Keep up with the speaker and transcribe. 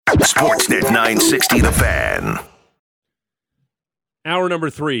Sportsnet 960 The Fan. Hour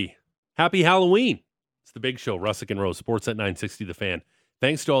number 3. Happy Halloween. It's the Big Show, Russick and Rose, Sportsnet 960 The Fan.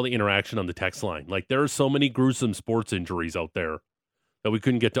 Thanks to all the interaction on the text line. Like, there are so many gruesome sports injuries out there that we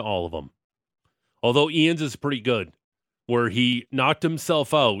couldn't get to all of them. Although Ian's is pretty good, where he knocked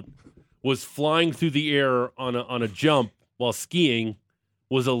himself out, was flying through the air on a jump while skiing,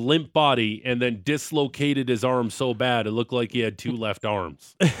 was a limp body, and then dislocated his arm so bad it looked like he had 2 left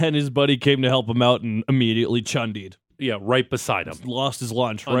arms. And his buddy came to help him out and immediately chundied. Yeah, right beside him. Lost his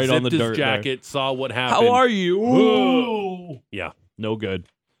lunch right on the Unzipped dirt. his jacket, saw what happened. How are you? Ooh. Yeah. No good.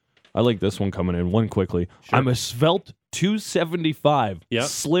 I like this one coming in. One quickly. Sure. I'm a svelte 275. Yep.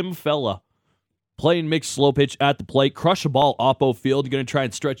 Slim fella. Playing mixed slow pitch at the plate. Crush a ball oppo field. You're going to try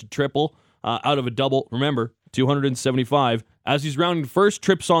and stretch a triple out of a double. Remember, 275. As he's rounding first,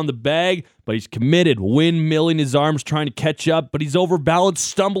 trips on the bag, but he's committed, windmilling his arms, trying to catch up, but he's overbalanced,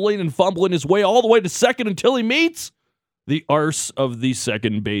 stumbling and fumbling his way all the way to second until he meets the arse of the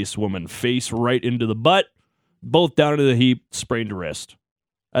second base woman. Face right into the butt, both down into the heap, sprained a wrist.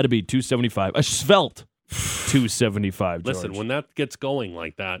 That'd be 275. A svelte 275, George. Listen, when that gets going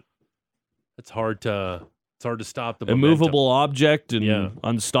like that, it's hard to stop the immovable object and Yeah.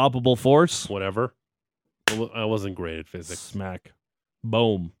 unstoppable force. Whatever. I wasn't great at physics. Smack.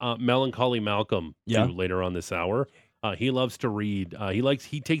 Boom. Melancholy Malcolm, Yeah. too, later on this hour. He loves to read.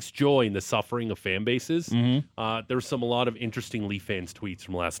 He takes joy in the suffering of fan bases. Mm-hmm. There's a lot of interesting Leaf fans tweets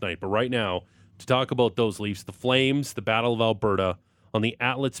from last night. But right now, to talk about those Leafs, the Flames, the Battle of Alberta, on the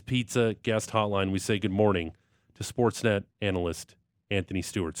Atlas Pizza guest hotline, we say good morning to Sportsnet analyst Anthony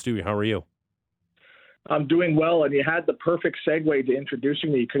Stewart. Stewie, how are you? I'm doing well, and you had the perfect segue to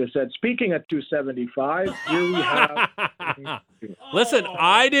introducing me. You could have said, speaking at 275, here we have... Listen,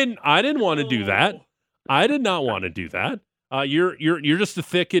 I didn't want to do that. I did not want to do that. You're just a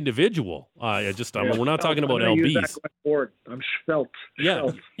thick individual. We're not talking about I'm gonna use that LBs. going forward. I'm svelte. Yeah,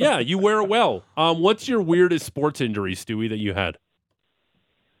 Svelte. yeah, you wear it well. What's your weirdest sports injury, Stewie, that you had?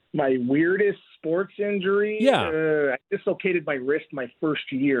 My weirdest sports injury? Yeah. I dislocated my wrist my first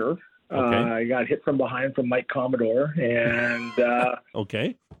year. Okay. I got hit from behind from Mike Commodore, and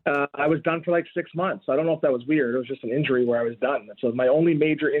Okay. I was done for like 6 months. I don't know if that was weird. It was just an injury where I was done. So it was my only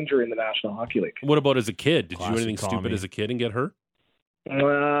major injury in the National Hockey League. What about as a kid? Did you do Classic anything stupid Tommy. as a kid and get hurt?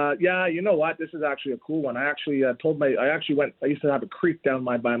 Yeah, you know what? This is actually a cool one. I actually I used to have a creek down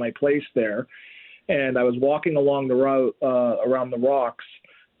by my place there, and I was walking along the road around the rocks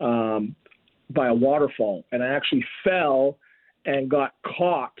by a waterfall, and I actually fell and got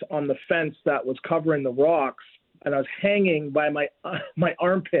caught on the fence that was covering the rocks, and I was hanging by my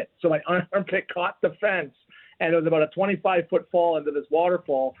armpit. So my armpit caught the fence, and it was about a 25-foot fall into this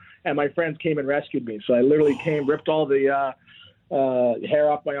waterfall, and my friends came and rescued me. So I literally ripped all the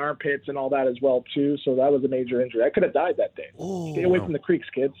hair off my armpits and all that as well, too. So that was a major injury. I could have died that day. Stay away from the creeks,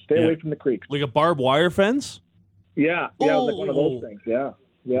 kids. Stay away from the creeks. Like a barbed wire fence? Yeah, it was like one of those things. Yeah.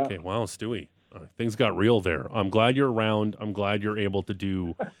 Okay, wow, Stewie. Things got real there. I'm glad you're around. I'm glad you're able to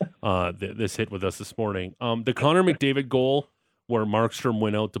do this hit with us this morning. The Connor McDavid goal where Markstrom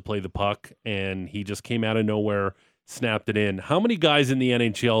went out to play the puck and he just came out of nowhere, snapped it in. How many guys in the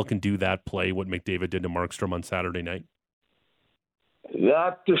NHL can do that play, what McDavid did to Markstrom on Saturday night?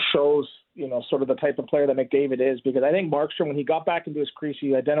 That just shows, sort of the type of player that McDavid is, because I think Markstrom, when he got back into his crease,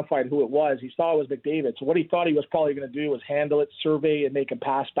 he identified who it was. He saw it was McDavid. So what he thought he was probably going to do was handle it, survey, and make a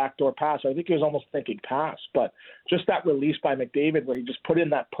pass, backdoor pass. I think he was almost thinking pass, but just that release by McDavid where he just put in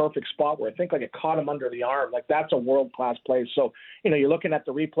that perfect spot where I think like it caught him under the arm. Like that's a world-class play. So, you're looking at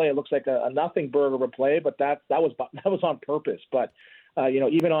the replay, it looks like a nothing burger replay, but that was on purpose. But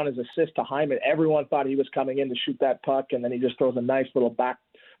even on his assist to Hyman, everyone thought he was coming in to shoot that puck, and then he just throws a nice little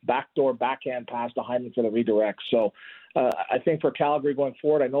backdoor backhand pass to Hyman for the redirect. So I think for Calgary going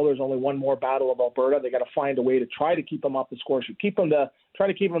forward, I know there's only one more Battle of Alberta. They got to find a way to try to keep them off the score sheet. Try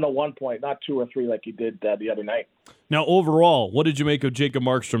to keep them to 1 point, not 2 or 3 like he did the other night. Now, overall, what did you make of Jacob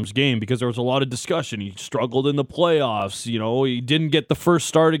Markstrom's game? Because there was a lot of discussion. He struggled in the playoffs. He didn't get the first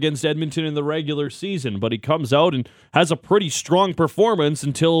start against Edmonton in the regular season, but he comes out and has a pretty strong performance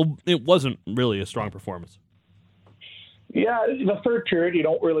until it wasn't really a strong performance. Yeah, the third period, you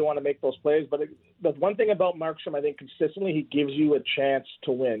don't really want to make those plays, but the one thing about Markstrom, I think consistently he gives you a chance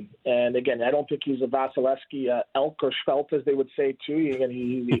to win. And again, I don't think he's a Vasilevsky elk or Schveldt, as they would say too.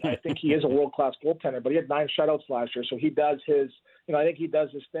 I think he is a world-class goaltender, but he had 9 shutouts last year, so he does his. I think he does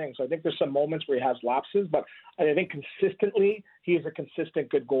his thing. So I think there's some moments where he has lapses, but I think consistently he is a consistent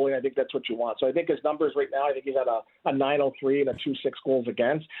good goalie. I think that's what you want. So I think his numbers right now, I think he's at a 903 and a 2.6 goals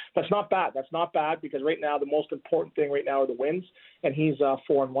against. That's not bad. That's not bad because right now the most important thing right now are the wins, and he's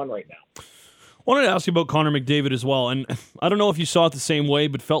 4-1 right now. I wanted to ask you about Connor McDavid as well, and I don't know if you saw it the same way,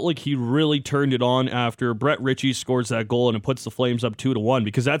 but felt like he really turned it on after Brett Ritchie scores that goal and it puts the Flames up 2-1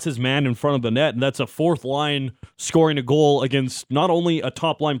 because that's his man in front of the net, and that's a fourth line scoring a goal against not only a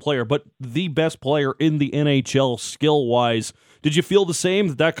top line player, but the best player in the NHL skill-wise. Did you feel the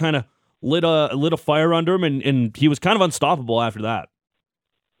same, that kind of lit a fire under him, and he was kind of unstoppable after that?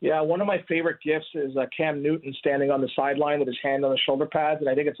 Yeah, one of my favorite gifts is Cam Newton standing on the sideline with his hand on the shoulder pads, and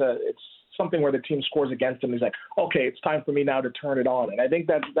I think it's something where the team scores against him. He's like, okay, it's time for me now to turn it on. And I think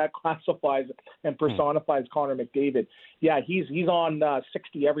that classifies and personifies Connor McDavid. Yeah, he's on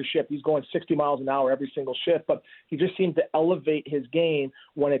 60 every shift. He's going 60 miles an hour every single shift, but he just seems to elevate his game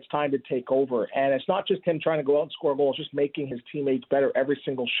when it's time to take over. And it's not just him trying to go out and score goals, just making his teammates better every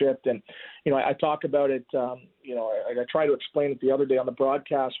single shift. And, I talk about it, I try to explain it the other day on the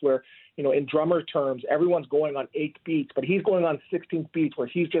broadcast where, in drummer terms, everyone's going on 8 beats, but he's going on 16 beats where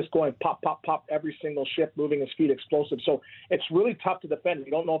he's just going pop, pop, pop every single shift, moving his feet explosive. So it's really tough to defend.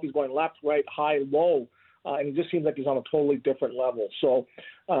 You don't know if he's going left, right, high, low, and it just seems like he's on a totally different level. So,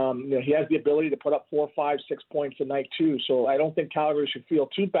 he has the ability to put up 4, 5, 6 points a night too. So I don't think Calgary should feel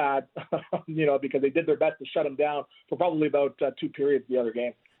too bad, because they did their best to shut him down for probably about 2 periods the other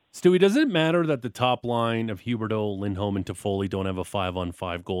game. Stewie, does it matter that the top line of Huberdeau, Lindholm, and Toffoli don't have a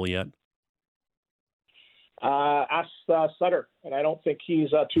 5-on-5 goal yet? Ask Sutter, and I don't think he's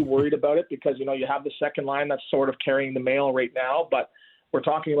too worried about it because, you have the second line that's sort of carrying the mail right now, but we're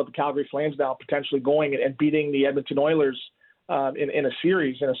talking about the Calgary Flames now potentially going and beating the Edmonton Oilers in a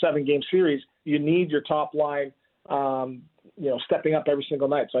series, in a 7-game series. You need your top line, stepping up every single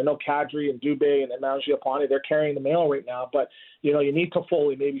night. So I know Kadri and Dubé and Mangiapane, they're carrying the mail right now, but, you need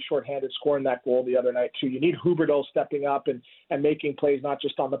Toffoli maybe shorthanded scoring that goal the other night too. You need Huberdeau stepping up and making plays, not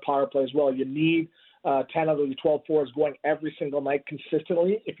just on the power play as well. You need 10 out of the 12 forwards going every single night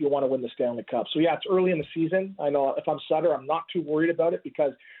consistently if you want to win the Stanley Cup. So, yeah, it's early in the season. I know if I'm Sutter, I'm not too worried about it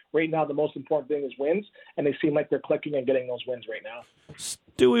because right now the most important thing is wins, and they seem like they're clicking and getting those wins right now.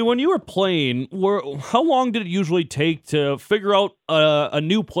 Stewie, when you were playing, how long did it usually take to figure out a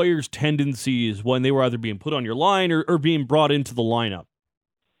new player's tendencies when they were either being put on your line or being brought into the lineup?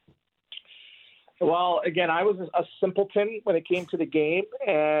 Well, again, I was a simpleton when it came to the game,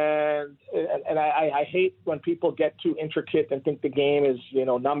 and I hate when people get too intricate and think the game is,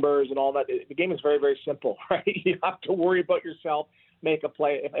 numbers and all that. The game is very, very simple, right? You have to worry about yourself, make a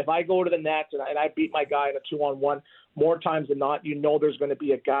play. If I go to the net and I beat my guy in a 2-on-1, more times than not, there's going to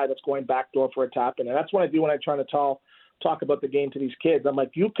be a guy that's going backdoor for a tap in. And that's what I do when I try to talk about the game to these kids. I'm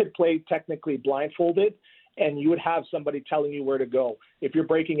like, you could play technically blindfolded, and you would have somebody telling you where to go. If you're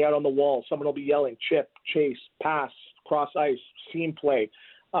breaking out on the wall, someone will be yelling, chip, chase, pass, cross ice, seam play.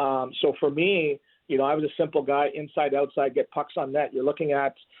 So for me, I was a simple guy, inside, outside, get pucks on net. You're looking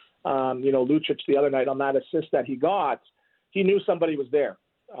at, Lucic the other night on that assist that he got. He knew somebody was there.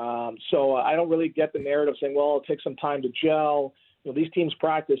 So I don't really get the narrative saying, well, it'll take some time to gel. These teams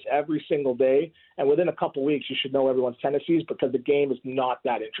practice every single day, and within a couple weeks, you should know everyone's tendencies because the game is not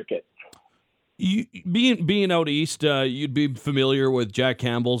that intricate. Being out east, you'd be familiar with Jack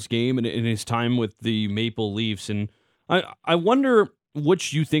Campbell's game and his time with the Maple Leafs, and I wonder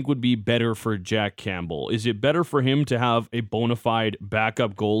which you think would be better for Jack Campbell. Is it better for him to have a bona fide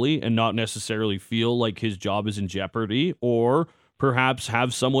backup goalie and not necessarily feel like his job is in jeopardy, or perhaps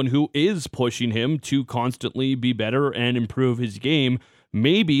have someone who is pushing him to constantly be better and improve his game,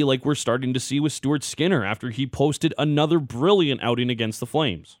 maybe like we're starting to see with Stuart Skinner after he posted another brilliant outing against the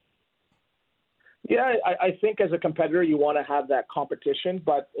Flames? Yeah, I think as a competitor, you want to have that competition.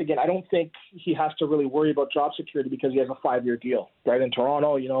 But again, I don't think he has to really worry about job security because he has a 5-year deal. Right in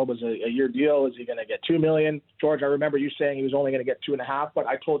Toronto, it was a year deal. Is he going to get $2 million? George, I remember you saying he was only going to get $2.5, but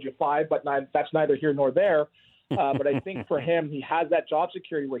I told you 5. But that's neither here nor there. But I think for him, he has that job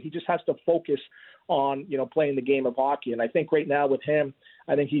security where he just has to focus on, playing the game of hockey. And I think right now with him,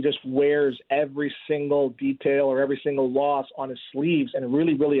 I think he just wears every single detail or every single loss on his sleeves, and it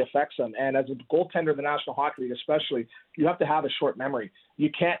really, really affects him. And as a goaltender of the National Hockey League especially, you have to have a short memory. You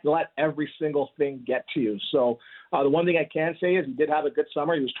can't let every single thing get to you. So the one thing I can say is he did have a good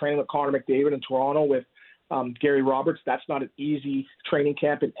summer. He was training with Connor McDavid in Toronto with Gary Roberts, that's not an easy training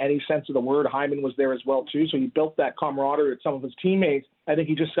camp in any sense of the word. Hyman was there as well, too. So he built that camaraderie with some of his teammates. I think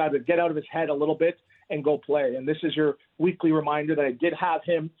he just got to get out of his head a little bit and go play. And this is your weekly reminder that I did have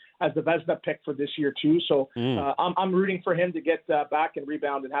him as the Vezina pick for this year, too. So I'm rooting for him to get back and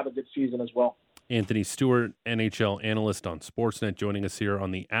rebound and have a good season as well. Anthony Stewart, NHL analyst on Sportsnet, joining us here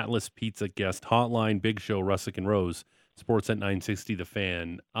on the Atlas Pizza Guest Hotline. Big Show, Russick and Rose, Sportsnet 960 The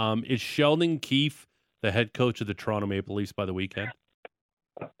Fan. Is Sheldon Keefe the head coach of the Toronto Maple Leafs by the weekend?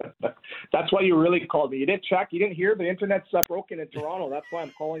 That's why you really called me. You didn't check. You didn't hear the internet's broken in Toronto. That's why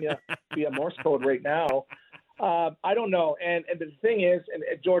I'm calling you via Morse code right now. I don't know. And the thing is, and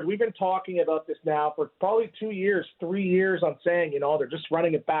George, we've been talking about this now for probably 2 years, 3 years on saying, they're just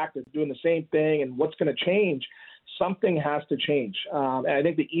running it back. They're doing the same thing. And what's going to change? Something has to change. And I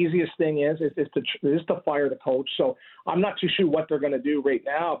think the easiest thing is to fire the coach. So I'm not too sure what they're going to do right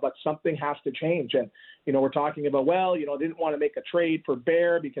now, but something has to change. And, we're talking about, they didn't want to make a trade for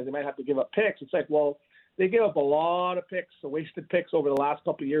Bear because they might have to give up picks. It's like, well, they give up a lot of picks, wasted picks over the last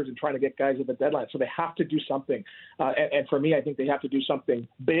couple of years and trying to get guys at the deadline. So they have to do something. And for me, I think they have to do something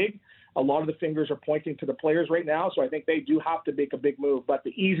big. A lot of the fingers are pointing to the players right now, so I think they do have to make a big move. But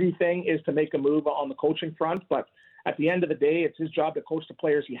the easy thing is to make a move on the coaching front. But at the end of the day, it's his job to coach the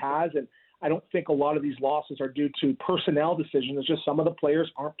players he has. And I don't think a lot of these losses are due to personnel decisions. It's just some of the players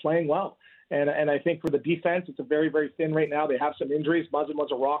aren't playing well. And I think for the defense, it's a very, very thin right now. They have some injuries. Muzzin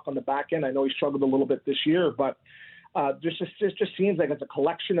was a rock on the back end. I know he struggled a little bit this year, but just seems like it's a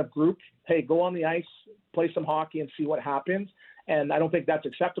collection of groups. Hey, go on the ice, play some hockey, and see what happens. And I don't think that's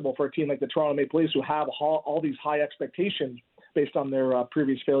acceptable for a team like the Toronto Maple Leafs who have all these high expectations based on their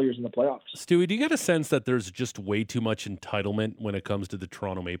previous failures in the playoffs. Stewie, do you get a sense that there's just way too much entitlement when it comes to the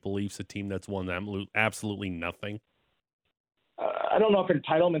Toronto Maple Leafs, a team that's won absolutely nothing? I don't know if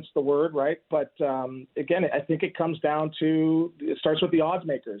entitlement's the word, right? But again, I think it comes down to, it starts with the odds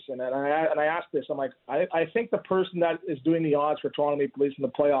makers. And I asked this, I'm like, I think the person that is doing the odds for Toronto Maple Leafs in the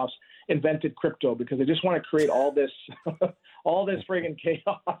playoffs invented crypto because they just want to create all this, all this friggin'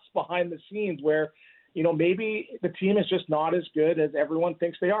 chaos behind the scenes where, maybe the team is just not as good as everyone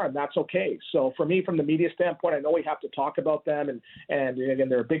thinks they are, and that's okay. So for me, from the media standpoint, I know we have to talk about them, and again,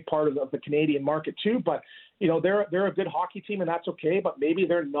 they're a big part of the Canadian market too. But they're a good hockey team, and that's okay. But maybe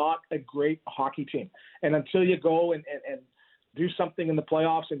they're not a great hockey team. And until you go and do something in the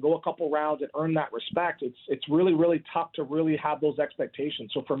playoffs and go a couple rounds and earn that respect, it's really, really tough to really have those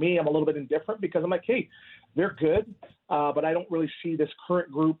expectations. So for me, I'm a little bit indifferent because I'm like, hey, they're good, but I don't really see this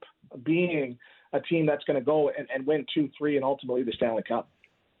current group being a team that's going to go and win 2-3 and ultimately the Stanley Cup.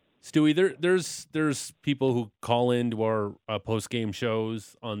 Stewie, there's people who call into our post-game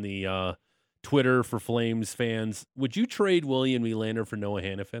shows on the Twitter for Flames fans. Would you trade William Nylander for Noah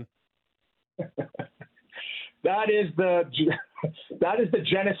Hanifin? That is the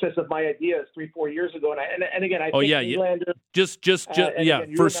genesis of my ideas 3-4 years ago, and again, I think Nylander. Just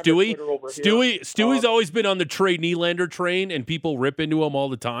again, for Stewie's always been on the trade Nylander train, and people rip into him all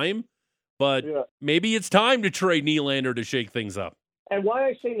the time. But maybe it's time to trade Nylander to shake things up. And why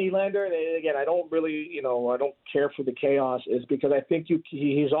I say Nylander, and again, I don't really, I don't care for the chaos, is because I think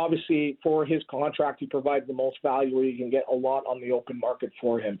he's obviously, for his contract, he provides the most value where you can get a lot on the open market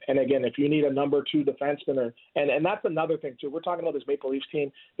for him. And again, if you need a number 2 defenseman, and that's another thing too. We're talking about this Maple Leafs team.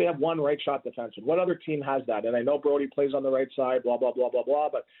 They have one right shot defenseman. What other team has that? And I know Brody plays on the right side, blah, blah, blah, blah, blah,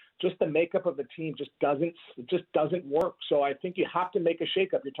 but just the makeup of the team just doesn't work. So I think you have to make a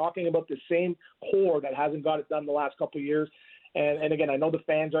shakeup. You're talking about the same core that hasn't got it done the last couple of years. And again, I know the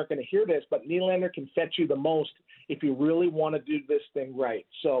fans aren't going to hear this, but Nylander can fetch you the most if you really want to do this thing right.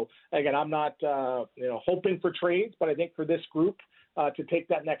 So again, I'm not hoping for trades, but I think for this group to take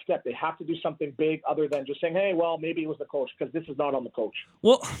that next step, they have to do something big other than just saying, hey, well, maybe it was the coach, because this is not on the coach.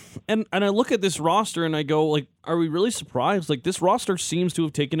 Well, and I look at this roster and I go, like, are we really surprised? Like, this roster seems to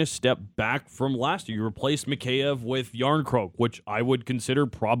have taken a step back from last year. You replaced Mikheyev with Yarncroke, which I would consider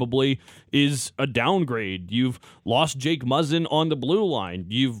probably is a downgrade. You've lost Jake Muzzin on the blue line.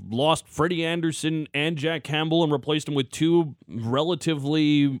 You've lost Freddie Anderson and Jack Campbell and replaced them with 2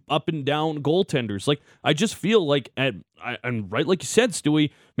 relatively up and down goaltenders. Like, I just feel like and right, like you said,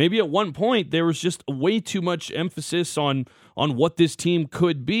 Stewie, maybe at one point there was just way too much emphasis on what this team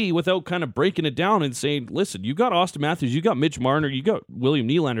could be without kind of breaking it down and saying, listen, you got Austin Matthews, you got Mitch Marner, you got William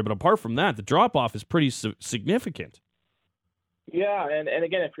Nylander, but apart from that, the drop-off is pretty significant. Yeah, and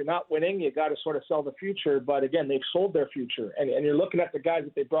again, if you're not winning, you got to sort of sell the future. But again, they've sold their future. And you're looking at the guys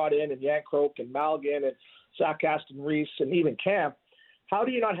that they brought in, and Yarncroke and Malgin and Zach Aston Reese and even Camp. how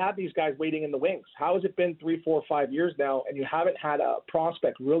do you not have these guys waiting in the wings? How has it been 3, 4, 5 years now, and you haven't had a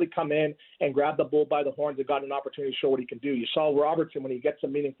prospect really come in and grab the bull by the horns and got an opportunity to show what he can do? You saw Robertson when he gets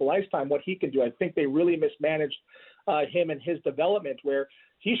some meaningful ice time, what he can do. I think they really mismanaged him and his development, where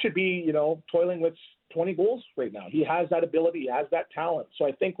he should be, toiling with 20 goals right now. He has that ability. He has that talent. So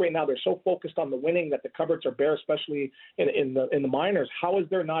I think right now they're so focused on the winning that the cupboards are bare, especially in the minors. How is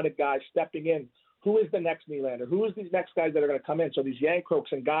there not a guy stepping in? Who is the next Nylander? Who is these next guys that are going to come in? So these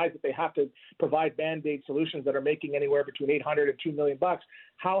Yankrokes and guys that they have to provide Band-Aid solutions that are making anywhere between $800 and $2 million.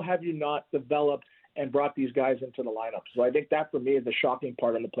 How have you not developed and brought these guys into the lineup? So I think that for me is the shocking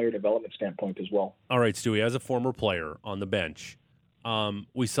part on the player development standpoint as well. All right, Stewie, as a former player on the bench,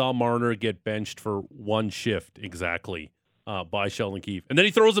 we saw Marner get benched for one shift exactly by Sheldon Keefe. And then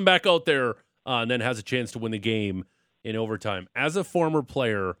he throws him back out there and then has a chance to win the game in overtime. As a former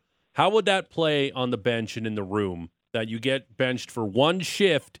player, how would that play on the bench and in the room that you get benched for one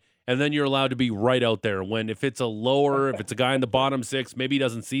shift and then you're allowed to be right out there when if it's a guy in the bottom six, maybe he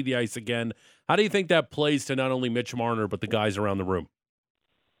doesn't see the ice again? How do you think that plays to not only Mitch Marner but the guys around the room?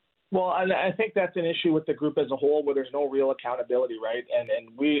 Well, I think that's an issue with the group as a whole where there's no real accountability, right? And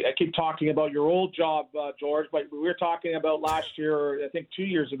I keep talking about your old job, George, but we were talking about last year, or I think 2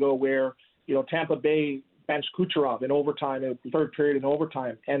 years ago, where, Tampa Bay benched Kucherov in overtime, in the third period in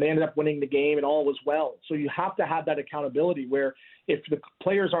overtime, and they ended up winning the game and all was well. So you have to have that accountability where if the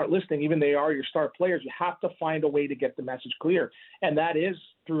players aren't listening, even they are your star players, you have to find a way to get the message clear. And that is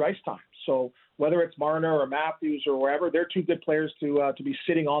through ice time. So whether it's Marner or Matthews or wherever, they're too good players to be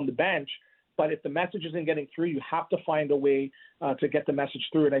sitting on the bench. But if the message isn't getting through, you have to find a way to get the message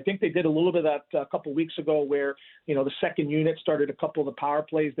through. And I think they did a little bit of that a couple of weeks ago where, the second unit started a couple of the power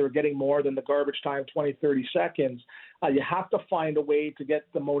plays. They were getting more than the garbage time, 20, 30 seconds. You have to find a way to get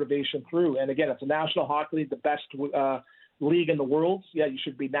the motivation through. And again, it's a National Hockey League, the best league in the world. Yeah, you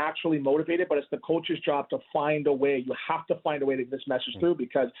should be naturally motivated, but it's the coach's job to find a way. You have to find a way to get this message through,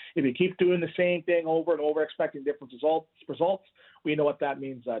 because if you keep doing the same thing over and over, expecting different results, we know what that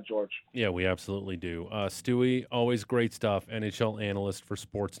means, George. Yeah, we absolutely do. Stewie, always great stuff. NHL analyst for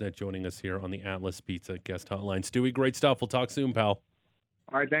Sportsnet joining us here on the Atlas Pizza guest hotline. Stewie, great stuff. We'll talk soon, pal.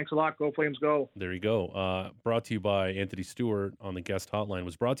 All right, thanks a lot. Go Flames, go. There you go. Brought to you by Anthony Stewart on the guest hotline.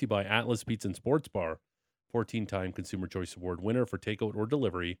 Was brought to you by Atlas Pizza and Sports Bar. 14-time Consumer Choice Award winner for takeout or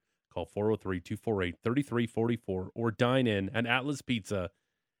delivery. Call 403-248-3344 or dine in at Atlas Pizza,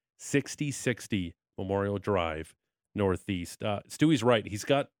 6060 Memorial Drive, Northeast. Stewie's right. He's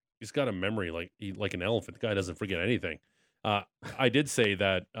got a memory like an elephant. The guy doesn't forget anything. I did say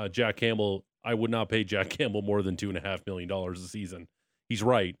that Jack Campbell, I would not pay Jack Campbell more than $2.5 million a season. He's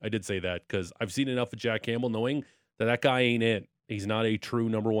right. I did say that because I've seen enough of Jack Campbell knowing that guy ain't it. He's not a true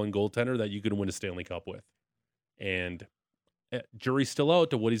number one goaltender that you can win a Stanley Cup with. And jury's still out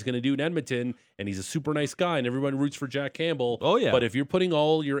to what he's going to do in Edmonton, and he's a super nice guy, and everyone roots for Jack Campbell. Oh, yeah. But if you're putting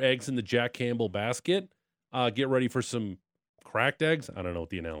all your eggs in the Jack Campbell basket, get ready for some cracked eggs. I don't know what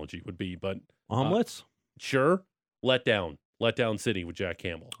the analogy would be, but omelets? Sure. Letdown city with Jack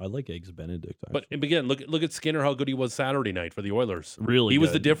Campbell. I like Eggs Benedict. Actually. But again, look at Skinner, how good he was Saturday night for the Oilers. Really He was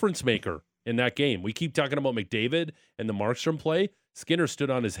good. the difference maker in that game. We keep talking about McDavid and the Markstrom play. Skinner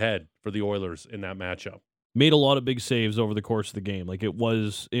stood on his head for the Oilers in that matchup. Made a lot of big saves over the course of the game. Like it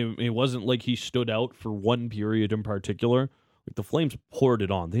wasn't like he stood out for one period in particular. Like the Flames poured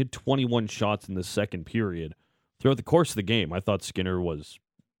it on. They had 21 shots in the second period. Throughout the course of the game, I thought Skinner was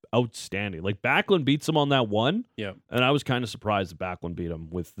outstanding. Like Backlund beats him on that one. Yeah. And I was kind of surprised that Backlund beat him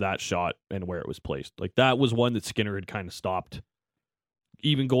with that shot and where it was placed. Like that was one that Skinner had kind of stopped.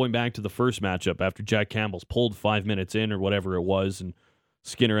 Even going back to the first matchup after Jack Campbell's pulled 5 minutes in or whatever it was, and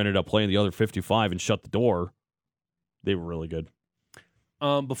Skinner ended up playing the other 55 and shut the door. They were really good.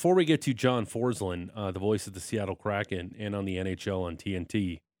 Before we get to John Forsland, the voice of the Seattle Kraken, and on the NHL on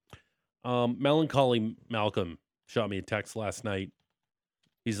TNT, Melancholy Malcolm shot me a text last night.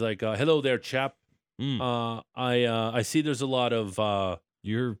 He's like, hello there, chap. I see there's a lot of...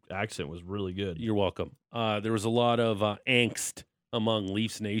 Your accent was really good. You're welcome. There was a lot of angst among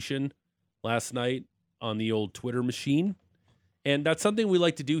Leafs Nation last night on the old Twitter machine. And that's something we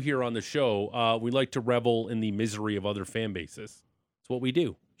like to do here on the show. We like to revel in the misery of other fan bases. It's what we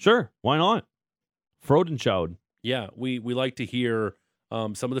do. Sure, why not? Freudenschau. Yeah, we like to hear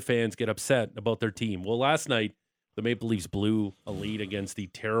some of the fans get upset about their team. Well, last night, the Maple Leafs blew a lead against the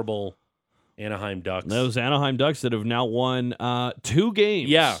terrible Anaheim Ducks. Those Anaheim Ducks that have now won 2 games.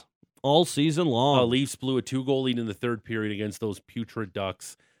 Yeah. All season long. Leafs blew a 2-goal lead in the third period against those putrid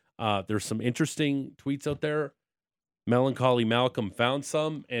Ducks. There's some interesting tweets out there. Melancholy Malcolm found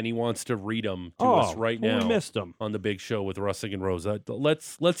some, and he wants to read them to us right now. We missed them. On the Big Show with Russick and Rose.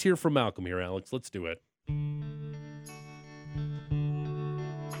 Let's hear from Malcolm here, Alex. Let's do it.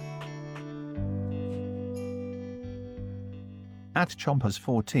 At Chompers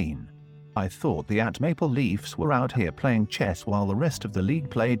 14. I thought the at Maple Leafs were out here playing chess while the rest of the league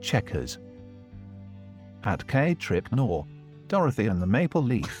played checkers. At K Trip Nor. Dorothy and the Maple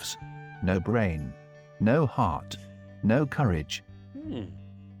Leafs. No brain. No heart. No courage.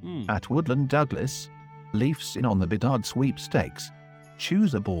 At Woodland Douglas. Leafs in on the Bedard sweepstakes.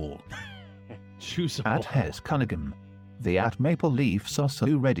 Choose a ball. Choose a At ball. Hes Cunningham. The at Maple Leafs are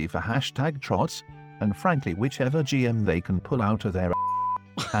so ready for #trots, and frankly whichever GM they can pull out of their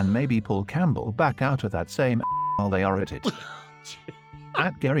and maybe pull Campbell back out of that same while they are at it.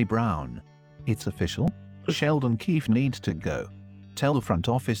 At Gary Brown. It's official. Sheldon Keefe needs to go. Tell the front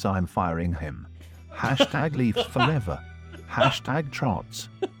office I'm firing him. #Leafs forever. #trots.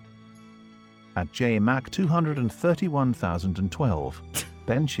 At JMac 231,012.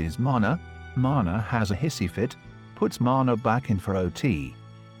 Benches Mana. Mana has a hissy fit. Puts Mana back in for OT.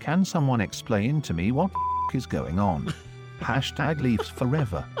 Can someone explain to me what is going on? #Leafs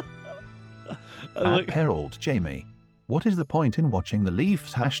forever. At Herald Jamie. What is the point in watching the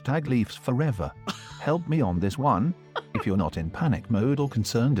Leafs? #Leafs forever. Help me on this one. If you're not in panic mode or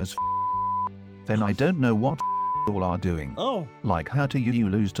concerned as then I don't know what all are doing. Oh. Like how do you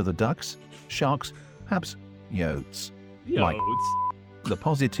lose to the Ducks, Sharks, Habs, Yotes? Like the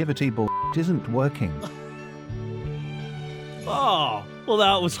positivity isn't working. Oh, well,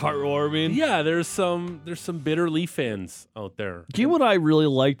 that was heartwarming. Yeah, there's some bitter Leaf fans out there. You know what I really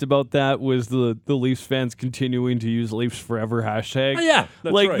liked about that was the Leafs fans continuing to use Leafs Forever hashtag. Oh, yeah,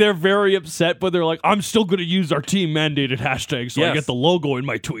 that's like right. they're very upset, but they're like, I'm still going to use our team mandated hashtag, so I Yes. get the logo in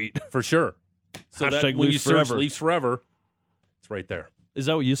my tweet. For sure. So that Hashtag when you Leafs search Forever. Leafs Forever, it's right there. Is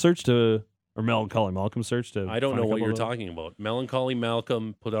that what you searched to, or Melancholy Malcolm searched to? I don't find know a what couple you're of those? talking about. Melancholy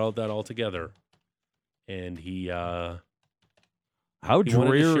Malcolm put all that all together, and he How He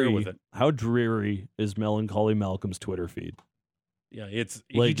wanted to share dreary? with it. How dreary is Melancholy Malcolm's Twitter feed? yeah, it's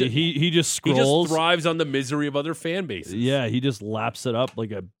Like he he just just scrolls. thrives on the misery of other fan bases. Yeah, he just laps it up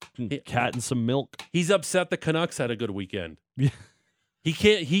like a cat in some milk. He's upset the Canucks had a good weekend. Yeah. He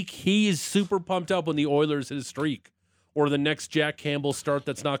can't. He is super pumped up when the Oilers hit a streak, or the next Jack Campbell start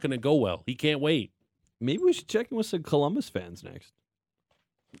that's not going to go well. He can't wait. Maybe we should check in with some Columbus fans next.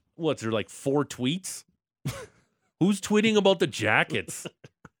 What's there like 4 tweets? Who's tweeting about the Jackets?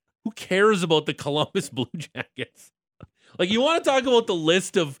 Who cares about the Columbus Blue Jackets? Like, you want to talk about the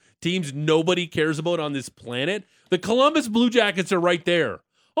list of teams nobody cares about on this planet? The Columbus Blue Jackets are right there.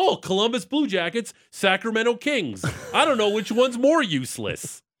 Oh, Columbus Blue Jackets, Sacramento Kings. I don't know which one's more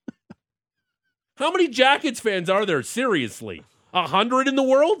useless. How many Jackets fans are there? Seriously. 100 in the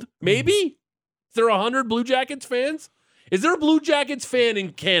world? Maybe? Is there 100 Blue Jackets fans? Is there a Blue Jackets fan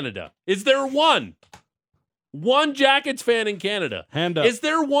in Canada? Is there one? One Jackets fan in Canada. Hand up. Is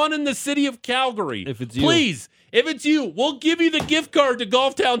there one in the city of Calgary? If it's you. Please, if it's you, we'll give you the gift card to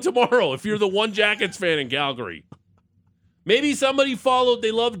Golf Town tomorrow if you're the one Jackets fan in Calgary. Maybe somebody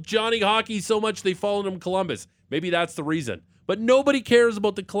they loved Johnny Hockey so much they followed him Columbus. Maybe that's the reason. But nobody cares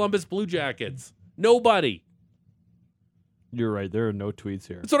about the Columbus Blue Jackets. Nobody. You're right. There are no tweets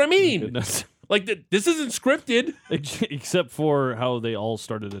here. That's what I mean. Goodness. Like, this isn't scripted. Except for how they all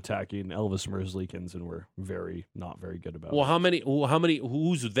started attacking Elvis Merzlikins and were not very good about Well, it.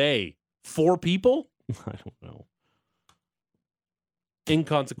 who's they? 4 people? I don't know.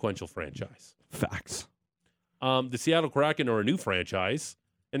 Inconsequential franchise. Facts. The Seattle Kraken are a new franchise,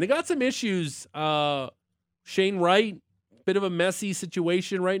 and they got some issues. Shane Wright, bit of a messy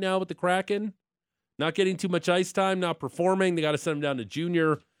situation right now with the Kraken. Not getting too much ice time, not performing. They got to send him down to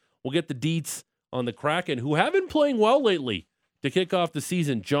junior. We'll get the deets on the Kraken, who have been playing well lately to kick off the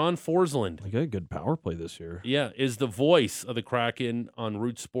season. John Forsland, They got a good power play this year. yeah, is the voice of the Kraken on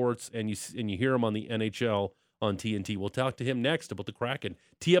Root Sports, and you hear him on the NHL on TNT. We'll talk to him next about the Kraken.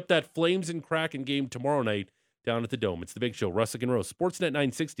 Tee up that Flames and Kraken game tomorrow night down at the Dome. It's the Big Show, Russick and Rose, Sportsnet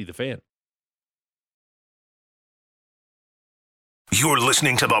 960, The Fan. You're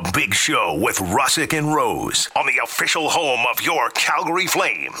listening to The Big Show with Russick and Rose on the official home of your Calgary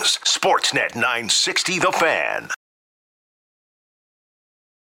Flames. Sportsnet 960 The Fan.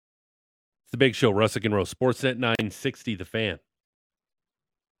 It's the Big Show, Russick and Rose, Sportsnet 960, The Fan.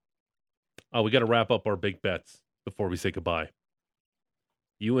 We got to wrap up our big bets before we say goodbye.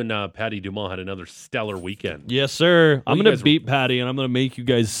 You and Patty Dumont had another stellar weekend. Yes, sir. Well, I'm you going guys to beat Patty, and I'm going to make you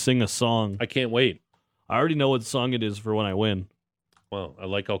guys sing a song. I can't wait. I already know what song it is for when I win. Well, I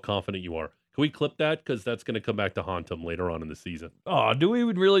like how confident you are. Can we clip that? Because that's going to come back to haunt him later on in the season. Oh, do we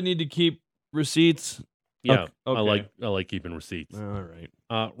really need to keep receipts? Yeah, Okay. I like keeping receipts. All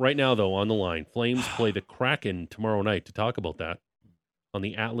right. Right now, though, on the line, Flames play the Kraken tomorrow night. To talk about that on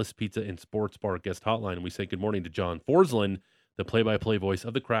the Atlas Pizza and Sports Bar guest hotline, and we say good morning to John Forsland, the play-by-play voice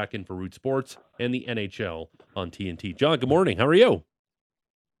of the Kraken for Root Sports and the NHL on TNT. John, good morning. How are you?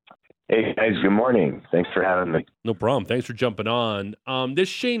 Hey, guys, good morning. Thanks for having me. No problem. Thanks for jumping on. This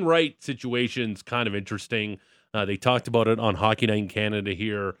Shane Wright situation's kind of interesting. They talked about it on Hockey Night in Canada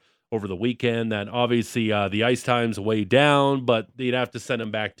here over the weekend, that obviously the ice time's way down, but they'd have to send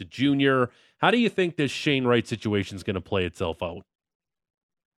him back to junior. How do you think this Shane Wright situation is going to play itself out?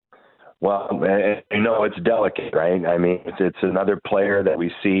 Well, it's delicate, right? I mean, it's another player that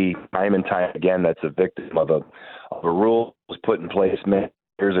we see time and time again that's a victim of a rule that was put in place many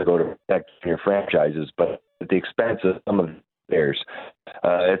years ago to protect your franchises, but at the expense of some of theirs.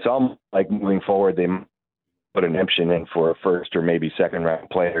 It's almost like moving forward, they put an option in for a first or maybe second round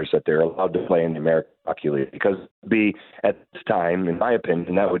players that they're allowed to play in the American Hockey League, because be at this time, in my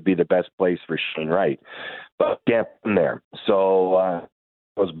opinion, that would be the best place for Shane Wright. But can't put him there. So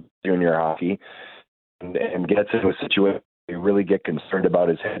goes junior hockey and gets into a situation where you really get concerned about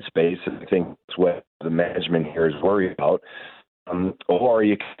his headspace, and I think that's what the management here is worried about. Or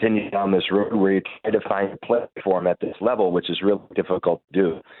you continue down this road where you try to find a play for him at this level, which is really difficult to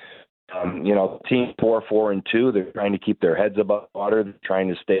do. Team 4-4-2, they're trying to keep their heads above water. They're trying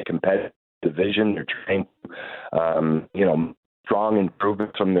to stay competitive division. They're trying to, strong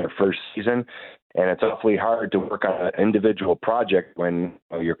improvements from their first season. And it's awfully hard to work on an individual project when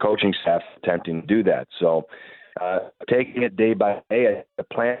your coaching staff is attempting to do that. So taking it day by day, the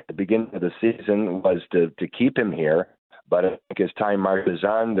plan at the beginning of the season was to keep him here. But I think as time marches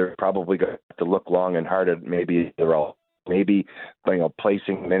on, they're probably going to have to look long and hard at maybe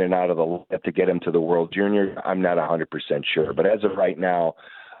placing him in and out of the lineup to get him to the World Junior. I'm not 100% sure. But as of right now,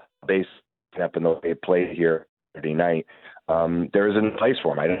 based on the way it played here Saturday night, there isn't a place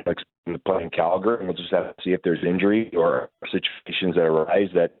for him. I don't expect him to play in Calgary, and we'll just have to see if there's injury or situations that arise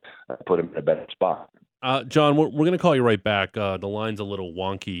that put him in a better spot. John, we're going to call you right back. The line's a little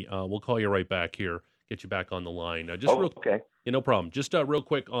wonky. We'll call you right back here, get you back on the line. Okay. Yeah, no problem. Just real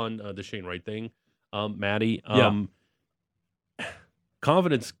quick on the Shane Wright thing, Maddie.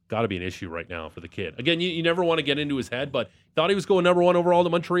 Confidence got to be an issue right now for the kid. Again, you never want to get into his head, but thought he was going number 1 overall to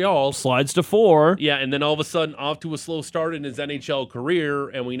Montreal. Slides to 4. Yeah, and then all of a sudden off to a slow start in his NHL career.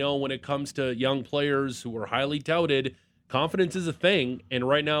 And we know when it comes to young players who are highly touted, confidence is a thing. And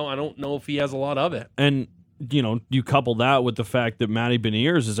right now, I don't know if he has a lot of it. And, you couple that with the fact that Matty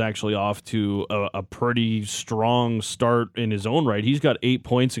Beniers is actually off to a pretty strong start in his own right. He's got 8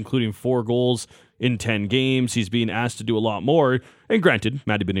 points, including 4 goals in 10 games. He's being asked to do a lot more. And granted,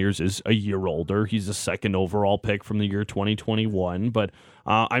 Matty Beniers is a year older. He's a second overall pick from the year 2021. But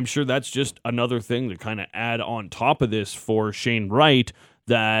I'm sure that's just another thing to kind of add on top of this for Shane Wright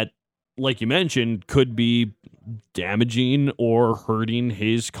that, like you mentioned, could be damaging or hurting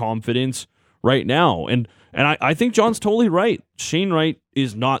his confidence right now. And I think John's totally right. Shane Wright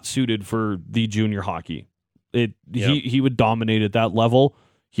is not suited for the junior hockey. He would dominate at that level.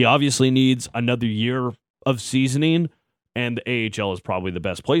 He obviously needs another year of seasoning, and the AHL is probably the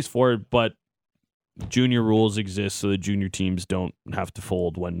best place for it, but junior rules exist so the junior teams don't have to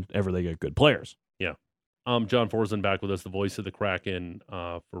fold whenever they get good players. Yeah. John Forsland back with us, the voice of the Kraken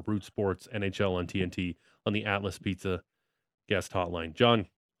for Root Sports, NHL on TNT on the Atlas Pizza guest hotline. John,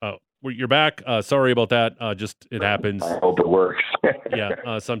 you're back. Sorry about that. It happens. I hope it works.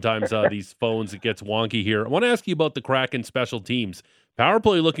 Yeah, sometimes these phones, it gets wonky here. I want to ask you about the Kraken special teams. Power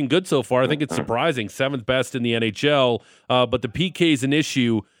play looking good so far. I think it's surprising. 7th best in the NHL, but the PK is an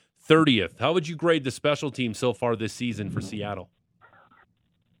issue, 30th. How would you grade the special team so far this season for Seattle?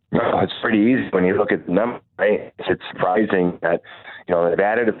 It's pretty easy when you look at the numbers. Right? It's surprising that, they've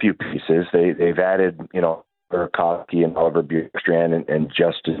added a few pieces. They've added, Burakovsky and Oliver Bjorkstrand and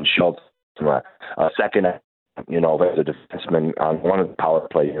Justin Schultz, a second, as a defenseman on one of the power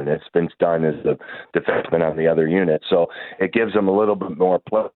play units. Vince Dunn is the defenseman on the other unit. So it gives them a little bit more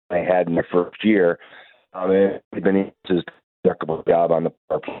play than they had in their first year. They've been a remarkable job on the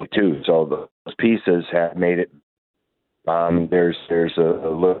power play too. So those pieces have made it. There's a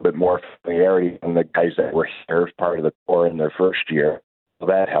little bit more familiarity from the guys that were here as part of the core in their first year. So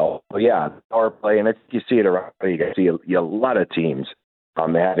that helped. But yeah, power play, and you see it around. You can see a lot of teams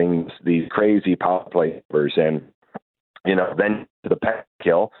having these crazy power play numbers, and then to the penalty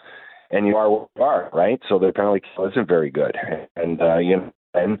kill, and you are what you are, right? So the penalty kill isn't very good, and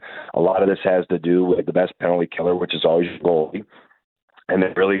and a lot of this has to do with the best penalty killer, which is always your goalie, and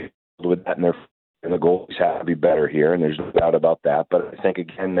it really with that, and the goalies have to be better here, and there's no doubt about that. But I think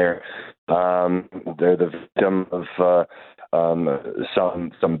again they're the victim of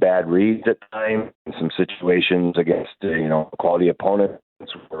some bad reads at times, some situations against quality opponents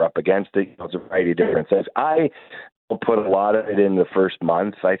we're up against it. It's a variety of different things. I will put a lot of it in the first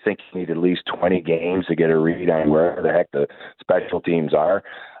month. I think you need at least 20 games to get a read on where the heck the special teams are.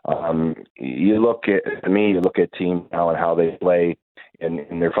 You look at teams now and how they play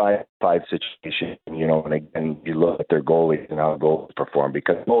in their 5-5 situation, and again, you look at their goalies and how goalies perform,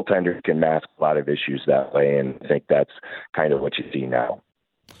 because goaltenders can mask a lot of issues that way, and I think that's kind of what you see now.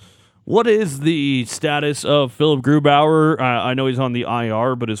 What is the status of Philip Grubauer? I know he's on the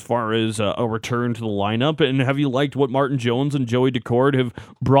IR, but as far as a return to the lineup, and have you liked what Martin Jones and Joey Daccord have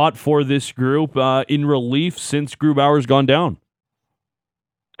brought for this group in relief since Grubauer's gone down?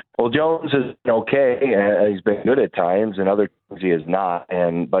 Well, Jones is okay. He's been good at times, and other times he is not.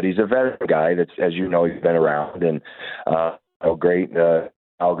 But he's a veteran guy that's, as you know, he's been around, and great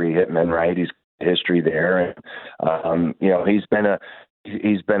Calgary hitman, right? He's got history there, and he's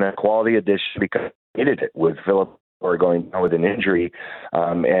been a quality addition because he needed it with Philip or going down with an injury,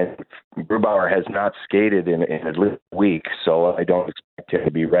 and Grubauer has not skated in at least a week, so I don't expect him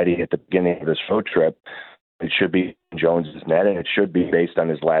to be ready at the beginning of this road trip. It should be Jones's net, and it should be based on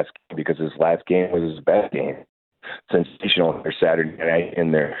his last game, because his last game was his best game. Sensational their Saturday night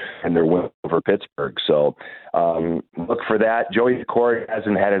in their win over Pittsburgh. So look for that. Joey Daccord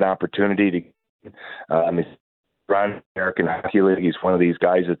hasn't had an opportunity to run American Hockey League. He's one of these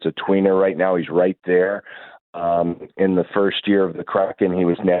guys that's a tweener right now. He's right there. In the first year of the Kraken, he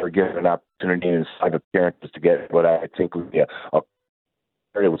was never given an opportunity in his 5 appearances to get what I think would be a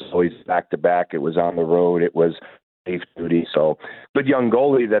it was always back-to-back. It was on the road. It was safe duty. So good young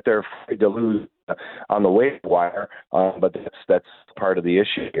goalie that they're afraid to lose on the waiver wire. But that's part of the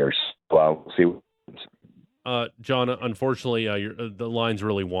issue here. So we'll see. John, unfortunately, the line's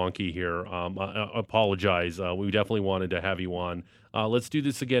really wonky here. I apologize. We definitely wanted to have you on. Let's do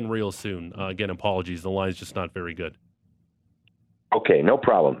this again real soon. Again, apologies. The line's just not very good. Okay, no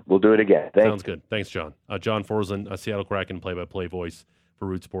problem. We'll do it again. Sounds good. Thanks, John. John Forslund, Seattle Kraken play-by-play voice for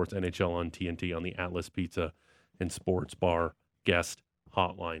Root Sports NHL on TNT on the Atlas Pizza and Sports Bar guest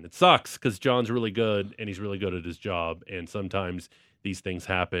hotline. It sucks because John's really good and he's really good at his job. And sometimes these things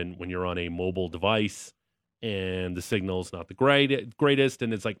happen when you're on a mobile device and the signal's not the greatest.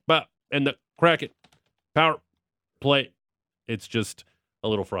 And it's like, bah, and the Kraken power play. It's just a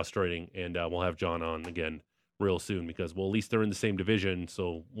little frustrating. And we'll have John on again real soon because, well, at least they're in the same division.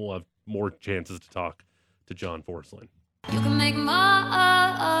 So we'll have more chances to talk to John Forslund. You can make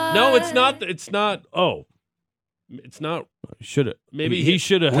my No, it's not. It's not. Oh, it's not. Should have. Maybe he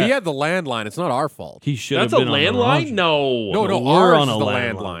should have. We had the landline. It's not our fault. He should have. That's a been on the landline. wrong- No, No, we're ours on is a the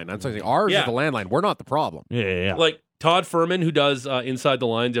landline. landline. I'm saying ours is the landline. We're not the problem. Yeah. Like Todd Furman, who does Inside the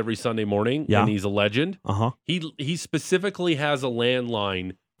Lines every Sunday morning, Yeah. and he's a legend. He specifically has a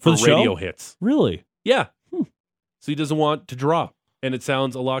landline For for the show? radio hits. Really? Yeah, so he doesn't want to drop, and it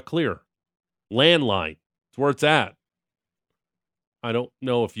sounds a lot clearer. Landline. It's where it's at. I don't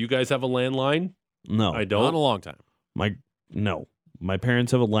know if you guys have a landline. No. I Not in don't. a long time. No. My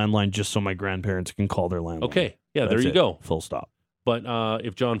parents have a landline just so my grandparents can call their landline. Okay, yeah, there That's you it. go. Full stop. But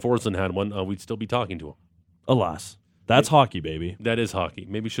if John Forslund had one, we'd still be talking to him. Alas. That's hockey, baby. That is hockey.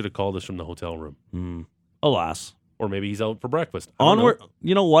 Maybe should have called us from the hotel room. Alas. Or maybe he's out for breakfast. I don't know. Onward.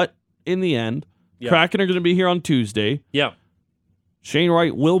 You know what? In the end, Yeah. Kraken are going to be here on Tuesday. Yeah. Shane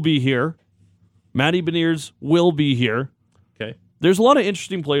Wright will be here. Matty Beniers will be here. Okay. There's a lot of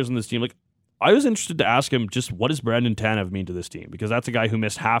interesting players on this team. Like, I was interested to ask him just what does Brandon Tanev mean to this team? Because that's a guy who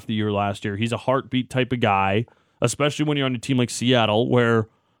missed half the year last year. He's a heartbeat type of guy, especially when you're on a team like Seattle where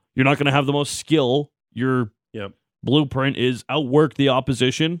you're not going to have the most skill. Your blueprint is outwork the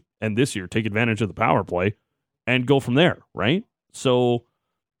opposition, and this year take advantage of the power play and go from there, right? So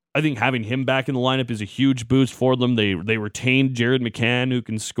I think having him back in the lineup is a huge boost for them. They retained Jared McCann, who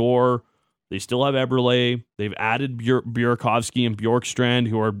can score. They still have Eberle. They've added Burakovsky and Bjorkstrand,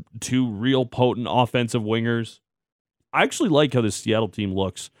 who are two real potent offensive wingers. I actually like how this Seattle team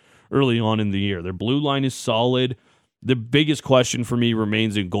looks early on in the year. Their blue line is solid. The biggest question for me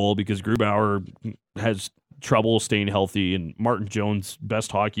remains in goal because Grubauer has trouble staying healthy, and Martin Jones'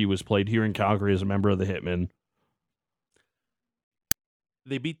 best hockey was played here in Calgary as a member of the Hitmen.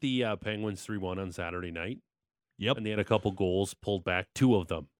 They beat the Penguins 3-1 on Saturday night. Yep. And they had a couple goals pulled back, 2 of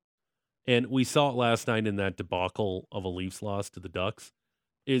them. And we saw it last night in that debacle of a Leafs loss to the Ducks.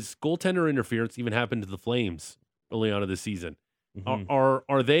 Is goaltender interference even happened to the Flames early on in the season?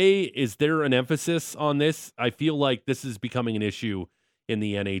 Mm-hmm. Is there an emphasis on this? I feel like this is becoming an issue in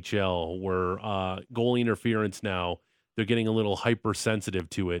the NHL where goalie interference now, they're getting a little hypersensitive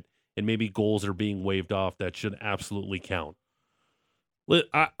to it, and maybe goals are being waved off that should absolutely count.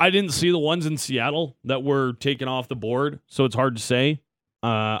 I didn't see the ones in Seattle that were taken off the board, so it's hard to say.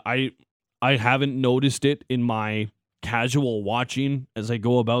 I haven't noticed it in my casual watching as I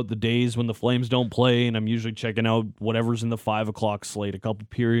go about the days when the Flames don't play, and I'm usually checking out whatever's in the 5 o'clock slate, a couple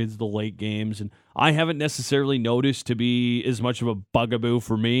periods, the late games, and I haven't necessarily noticed to be as much of a bugaboo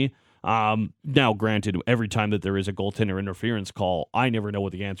for me. Now, granted, every time that there is a goaltender interference call, I never know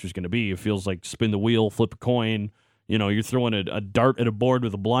what the answer is going to be. It feels like spin the wheel, flip a coin. You know, you're throwing a dart at a board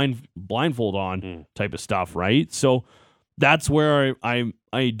with a blindfold on type of stuff, right? So that's where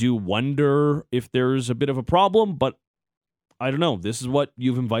I do wonder if there's a bit of a problem, but I don't know. This is what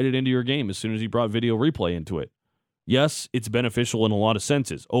you've invited into your game as soon as you brought video replay into it. Yes, it's beneficial in a lot of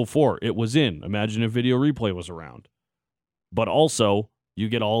senses. 0-4, it was in. Imagine if video replay was around. But also, you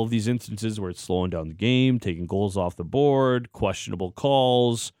get all of these instances where it's slowing down the game, taking goals off the board, questionable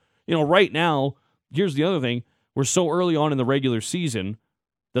calls. You know, right now, here's the other thing. We're so early on in the regular season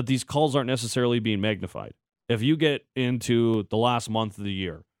that these calls aren't necessarily being magnified. If you get into the last month of the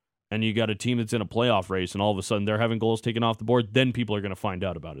year and you got a team that's in a playoff race and all of a sudden they're having goals taken off the board, then people are going to find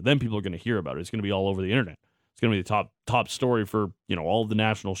out about it. Then people are going to hear about it. It's going to be all over the internet. It's going to be the top story for, you know, all of the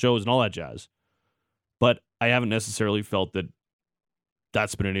national shows and all that jazz. But I haven't necessarily felt that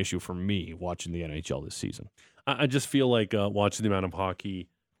that's been an issue for me watching the NHL this season. I just feel like watching the amount of hockey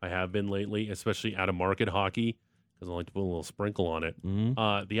I have been lately, especially out of market hockey, because I like to put a little sprinkle on it.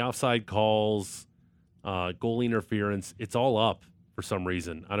 Mm-hmm. The offside calls, goal interference, it's all up for some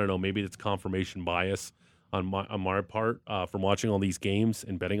reason. I don't know. Maybe it's confirmation bias on my part from watching all these games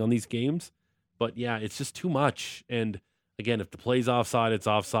and betting on these games. But yeah, it's just too much. And again, if the play's offside, it's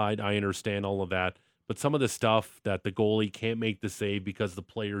offside. I understand all of that. But some of the stuff that the goalie can't make the save because the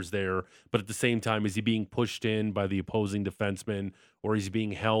player's there, but at the same time, is he being pushed in by the opposing defenseman or is he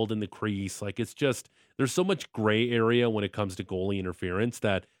being held in the crease? Like, it's just, there's so much gray area when it comes to goalie interference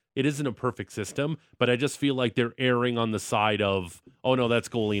that it isn't a perfect system, but I just feel like they're erring on the side of, oh no, that's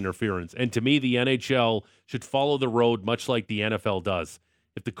goalie interference. And to me, the NHL should follow the road much like the NFL does.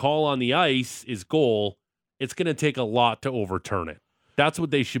 If the call on the ice is goal, it's going to take a lot to overturn it. That's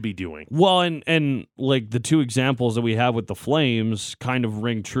what they should be doing. Well, and like the two examples that we have with the Flames kind of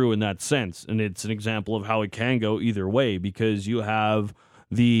ring true in that sense. And it's an example of how it can go either way because you have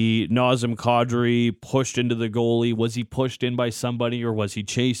the Nazem Kadri pushed into the goalie. Was he pushed in by somebody or was he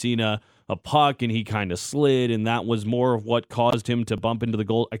chasing a puck and he kind of slid? And that was more of what caused him to bump into the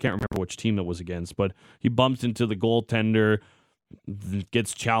goal. I can't remember which team it was against, but he bumped into the goaltender,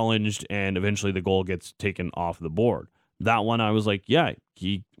 gets challenged, and eventually the goal gets taken off the board. That one, I was like, yeah,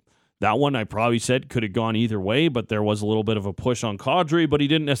 that one I probably said could have gone either way, but there was a little bit of a push on Kadri, but he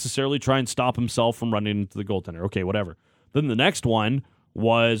didn't necessarily try and stop himself from running into the goaltender. Okay, whatever. Then the next one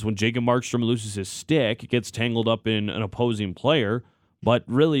was when Jacob Markstrom loses his stick, it gets tangled up in an opposing player, but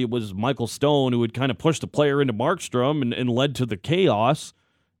really it was Michael Stone who had kind of pushed the player into Markstrom and led to the chaos,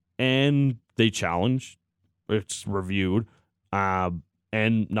 and they challenged. It's reviewed.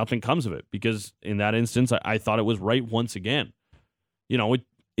 And nothing comes of it because in that instance, I thought it was right once again. You know,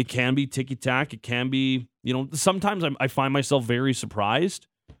 it can be ticky-tack. It can be, you know, sometimes I find myself very surprised.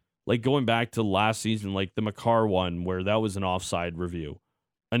 Like going back to last season, like the Makar one where that was an offside review.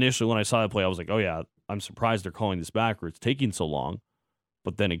 Initially, when I saw that play, I was like, oh yeah, I'm surprised they're calling this back or it's taking so long.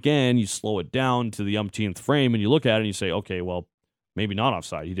 But then again, you slow it down to the umpteenth frame and you look at it and you say, okay, well, maybe not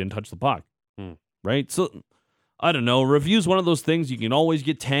offside. He didn't touch the puck. Right? So I don't know. Review's one of those things you can always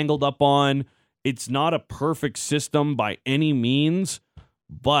get tangled up on. It's not a perfect system by any means,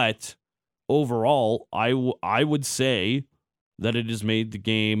 but overall, I would say that it has made the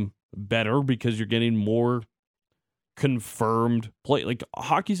game better because you're getting more confirmed play. Like,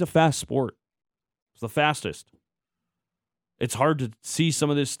 hockey's a fast sport. It's the fastest. It's hard to see some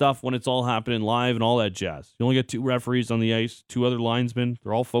of this stuff when it's all happening live and all that jazz. You only get 2 referees on the ice, 2 other linesmen.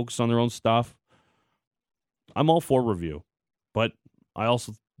 They're all focused on their own stuff. I'm all for review, but I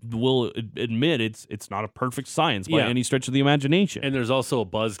also will admit it's not a perfect science by any stretch of the imagination. And there's also a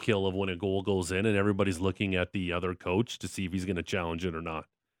buzzkill of when a goal goes in and everybody's looking at the other coach to see if he's going to challenge it or not.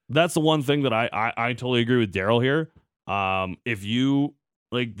 That's the one thing that I totally agree with Daryl here. If you,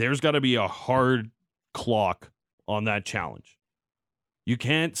 like, there's got to be a hard clock on that challenge. You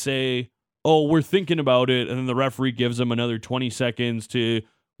can't say, oh, we're thinking about it, and then the referee gives them another 20 seconds to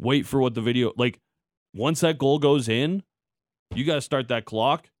wait for what the video, like, once that goal goes in, you got to start that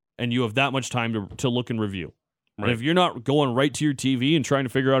clock, and you have that much time to look and review. Right. And if you're not going right to your TV and trying to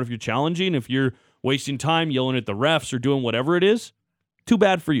figure out if you're challenging, if you're wasting time yelling at the refs or doing whatever it is, too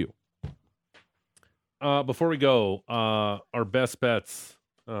bad for you. Before we go, our best bets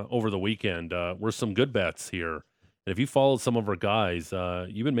over the weekend were some good bets here. And if you followed some of our guys,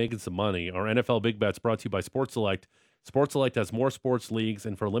 you've been making some money. Our NFL Big Bets brought to you by Sports Select. Sports Select has more sports leagues,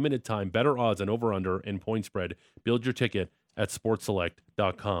 and for a limited time, better odds on over-under and point spread. Build your ticket at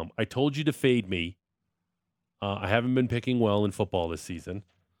sportselect.com. I told you to fade me. I haven't been picking well in football this season.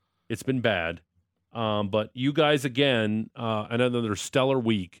 It's been bad. But you guys, again, another stellar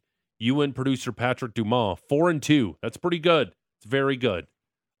week. You and producer Patrick Dumas, 4-2. That's pretty good. It's very good.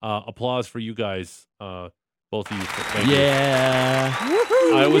 Applause for you guys, both of you. Thank you.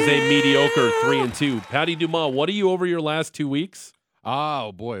 I was a mediocre 3-2. Patty Dumas, what are you over your last 2 weeks?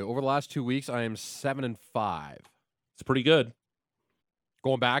 Oh, boy. Over the last 2 weeks, I am 7-5. It's pretty good.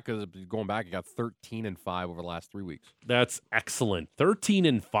 Going back, I got 13-5 over the last 3 weeks. That's excellent.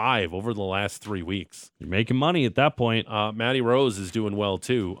 13-5 over the last 3 weeks. You're making money at that point. Matty Rose is doing well,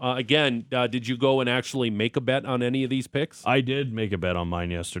 too. Again, did you go and actually make a bet on any of these picks? I did make a bet on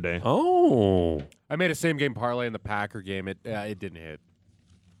mine yesterday. Oh. I made a same-game parlay in the Packer game. It didn't hit.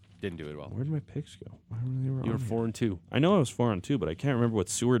 Didn't do it well. Where did my picks go? You were 4-2. I know I was 4-2, but I can't remember what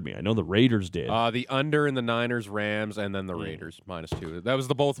Seward me. I know the Raiders did. The under in the Niners, Rams, and then the Raiders -2. That was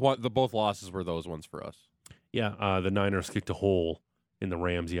the both losses were those ones for us. Yeah, the Niners kicked a hole in the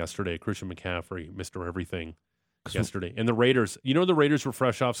Rams yesterday. Christian McCaffrey, Mr. Everything, yesterday. And the Raiders, the Raiders were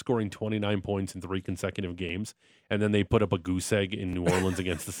fresh off scoring 29 points in 3 consecutive games, and then they put up a goose egg in New Orleans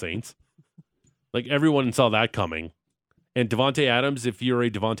against the Saints. Like, everyone saw that coming. And Devontae Adams, if you're a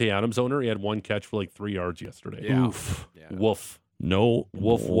Devontae Adams owner, he had 1 catch for like 3 yards yesterday. Yeah. Oof. Yeah. Woof. No.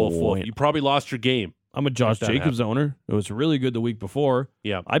 Woof, woof, woof. You probably lost your game. I'm a Josh Let that Jacobs owner. It was really good the week before.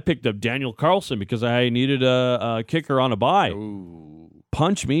 Yeah. I picked up Daniel Carlson because I needed a kicker on a bye. Ooh.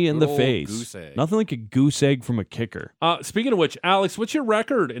 Punch me in Good the old face. goose egg. Nothing like a goose egg from a kicker. Speaking of which, Alex, what's your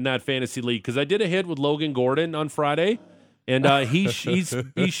record in that fantasy league? Because I did a hit with Logan Gordon on Friday, and he's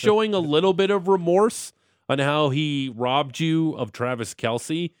showing a little bit of remorse on how he robbed you of Travis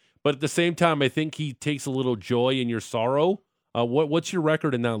Kelce. But at the same time, I think he takes a little joy in your sorrow. What's your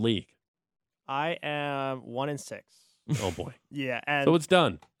record in that league? I am 1-6. Oh, boy. Yeah. And So it's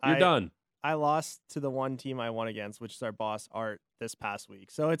done. You're done. I lost to the one team I won against, which is our boss, Art, this past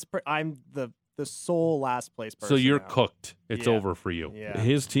week. So I'm the sole last place person. So you're now. cooked. It's Yeah. over for you. Yeah.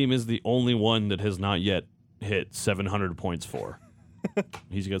 His team is the only one that has not yet hit 700 points for.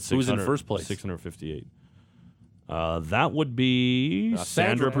 He's got 600, Who's in first place? 658. That would be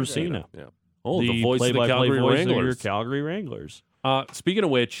Sandra Persina. Yeah. Oh, the voice of the play-by-play Calgary voice of your Wranglers. Calgary Wranglers. Speaking of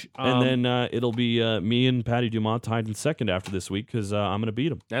which, And then it'll be me and Patty Dumas tied in second after this week because I'm going to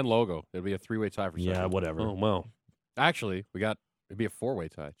beat him. And Logo. It'll be a 3-way tie for second. Yeah, whatever. oh, well. Actually, it'd be a 4-way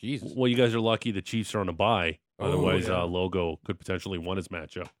tie. Jesus. Well, you guys are lucky the Chiefs are on a bye. Oh, Otherwise, yeah. Logo could potentially win his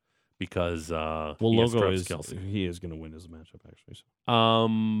matchup because he has Logo Travis is Kelce. he is going to win his matchup actually.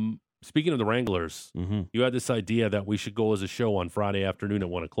 So. Speaking of the Wranglers, Mm-hmm. you had this idea that we should go as a show on Friday afternoon at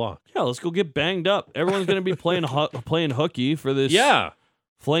 1:00. Yeah, let's go get banged up. Everyone's going to be playing playing hooky for this. Yeah,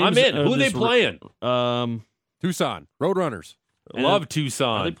 Flames. I'm in. Who are they playing? Tucson. Roadrunners. Love Are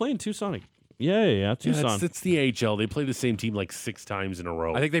Tucson. they playing Tucson? Yeah, Tucson. It's the AHL. They play the same team like 6 times in a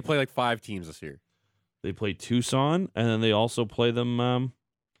row. I think they play like 5 teams this year. They play Tucson, and then they also play them on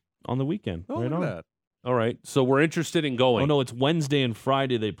the weekend. Oh, right look on. at that. All right, so we're interested in going. Oh no, it's Wednesday and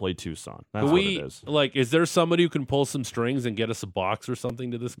Friday they play Tucson. That's Can what we it is. is there somebody who can pull some strings and get us a box or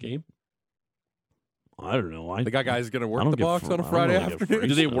something to this game? I don't know. They got guys going to I work don't the get box fr- on a I don't Friday really get afternoon. free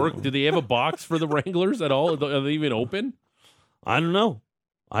Do they stuff. work? Do they have a box for the Wranglers at all? Are they even open? I don't know.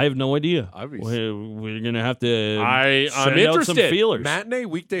 I have no idea. I'd be- We're gonna have to. I'm send out some interested. feelers. Matinee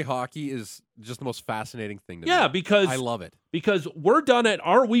weekday hockey is just the most fascinating thing to me. Yeah, because I love it. because we're done at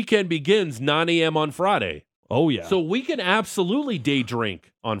our weekend begins 9 a.m. on Friday. Oh yeah. So we can absolutely day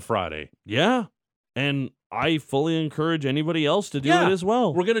drink on Friday. yeah, and I fully encourage anybody else to do Yeah. it as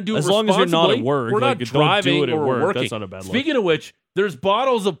well. We're going to do it as long as you're not at responsibly. work. We're like, not don't driving do it at or work. working. That's not a bad look. Speaking of which, there's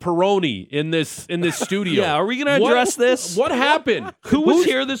bottles of Peroni in this studio. Yeah, are we gonna address this? What happened? Who was Who's-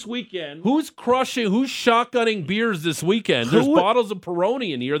 here this weekend? Who's shotgunning beers this weekend? There's Who- bottles of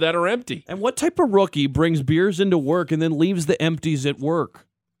Peroni in here that are empty. And what type of rookie brings beers into work and then leaves the empties at work?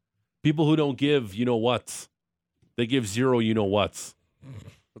 People who don't give you-know-whats. They give zero you-know-whats.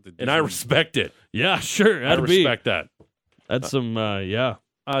 And I respect it. Yeah, sure. I That'd be. respect that. That's some. Yeah.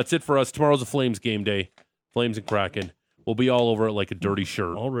 That's it for us. Tomorrow's a Flames game day. Flames and Kraken. We'll be all over it like a dirty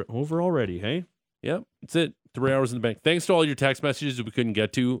shirt. Over already. Hey. Yep, that's it. 3 hours in the bank. Thanks to all your text messages that we couldn't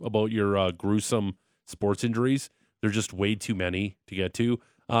get to about your gruesome sports injuries. They're just way too many to get to.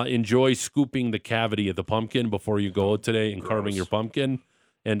 Enjoy scooping the cavity of the pumpkin before you go out today and carving your pumpkin.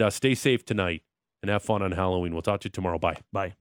 And stay safe tonight and have fun on Halloween. We'll talk to you tomorrow. Bye. Bye.